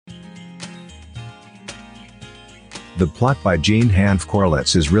The plot by Jean Hanff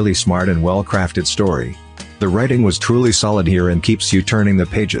Korelitz is really smart and well-crafted story. The writing was truly solid here and keeps you turning the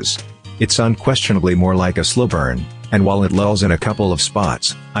pages. It's unquestionably more like a slow burn, and while it lulls in a couple of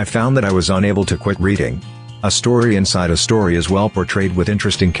spots, I found that I was unable to quit reading. A story inside a story is well portrayed with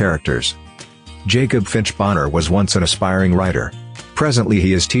interesting characters. Jacob Finch Bonner was once an aspiring writer. Presently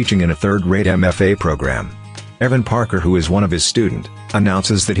he is teaching in a third-rate MFA program. Evan Parker, who is one of his students,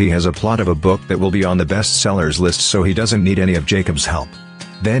 announces that he has a plot of a book that will be on the bestsellers list, so he doesn't need any of Jacob's help.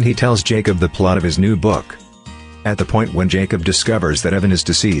 Then he tells Jacob the plot of his new book. At the point when Jacob discovers that Evan is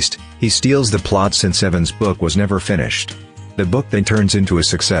deceased, he steals the plot since Evan's book was never finished. The book then turns into a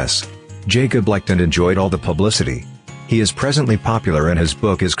success. Jacob liked and enjoyed all the publicity. He is presently popular and his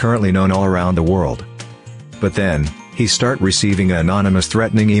book is currently known all around the world. But then, he starts receiving an anonymous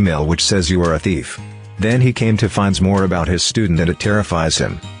threatening email which says you are a thief. Then he came to finds more about his student and it terrifies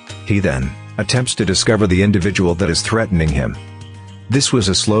him. He then attempts to discover the individual that is threatening him. This was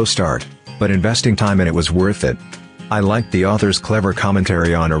a slow start, but investing time in it was worth it. I liked the author's clever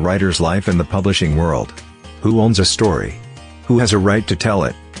commentary on a writer's life in the publishing world. Who owns a story? Who has a right to tell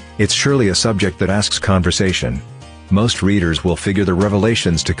it? It's surely a subject that asks conversation. Most readers will figure the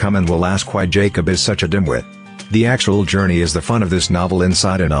revelations to come and will ask why Jacob is such a dimwit. The actual journey is the fun of this novel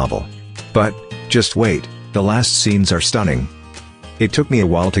inside a novel. But, just wait, the last scenes are stunning. It took me a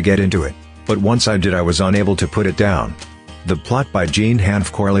while to get into it, but once I did I was unable to put it down. The plot by Jean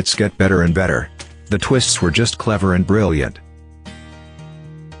Hanff Korelitz get better and better. The twists were just clever and brilliant.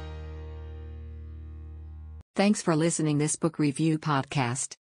 Thanks for listening this book review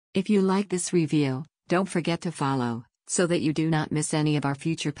podcast. If you like this review, don't forget to follow, so that you do not miss any of our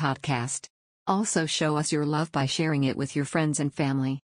future podcast. Also show us your love by sharing it with your friends and family.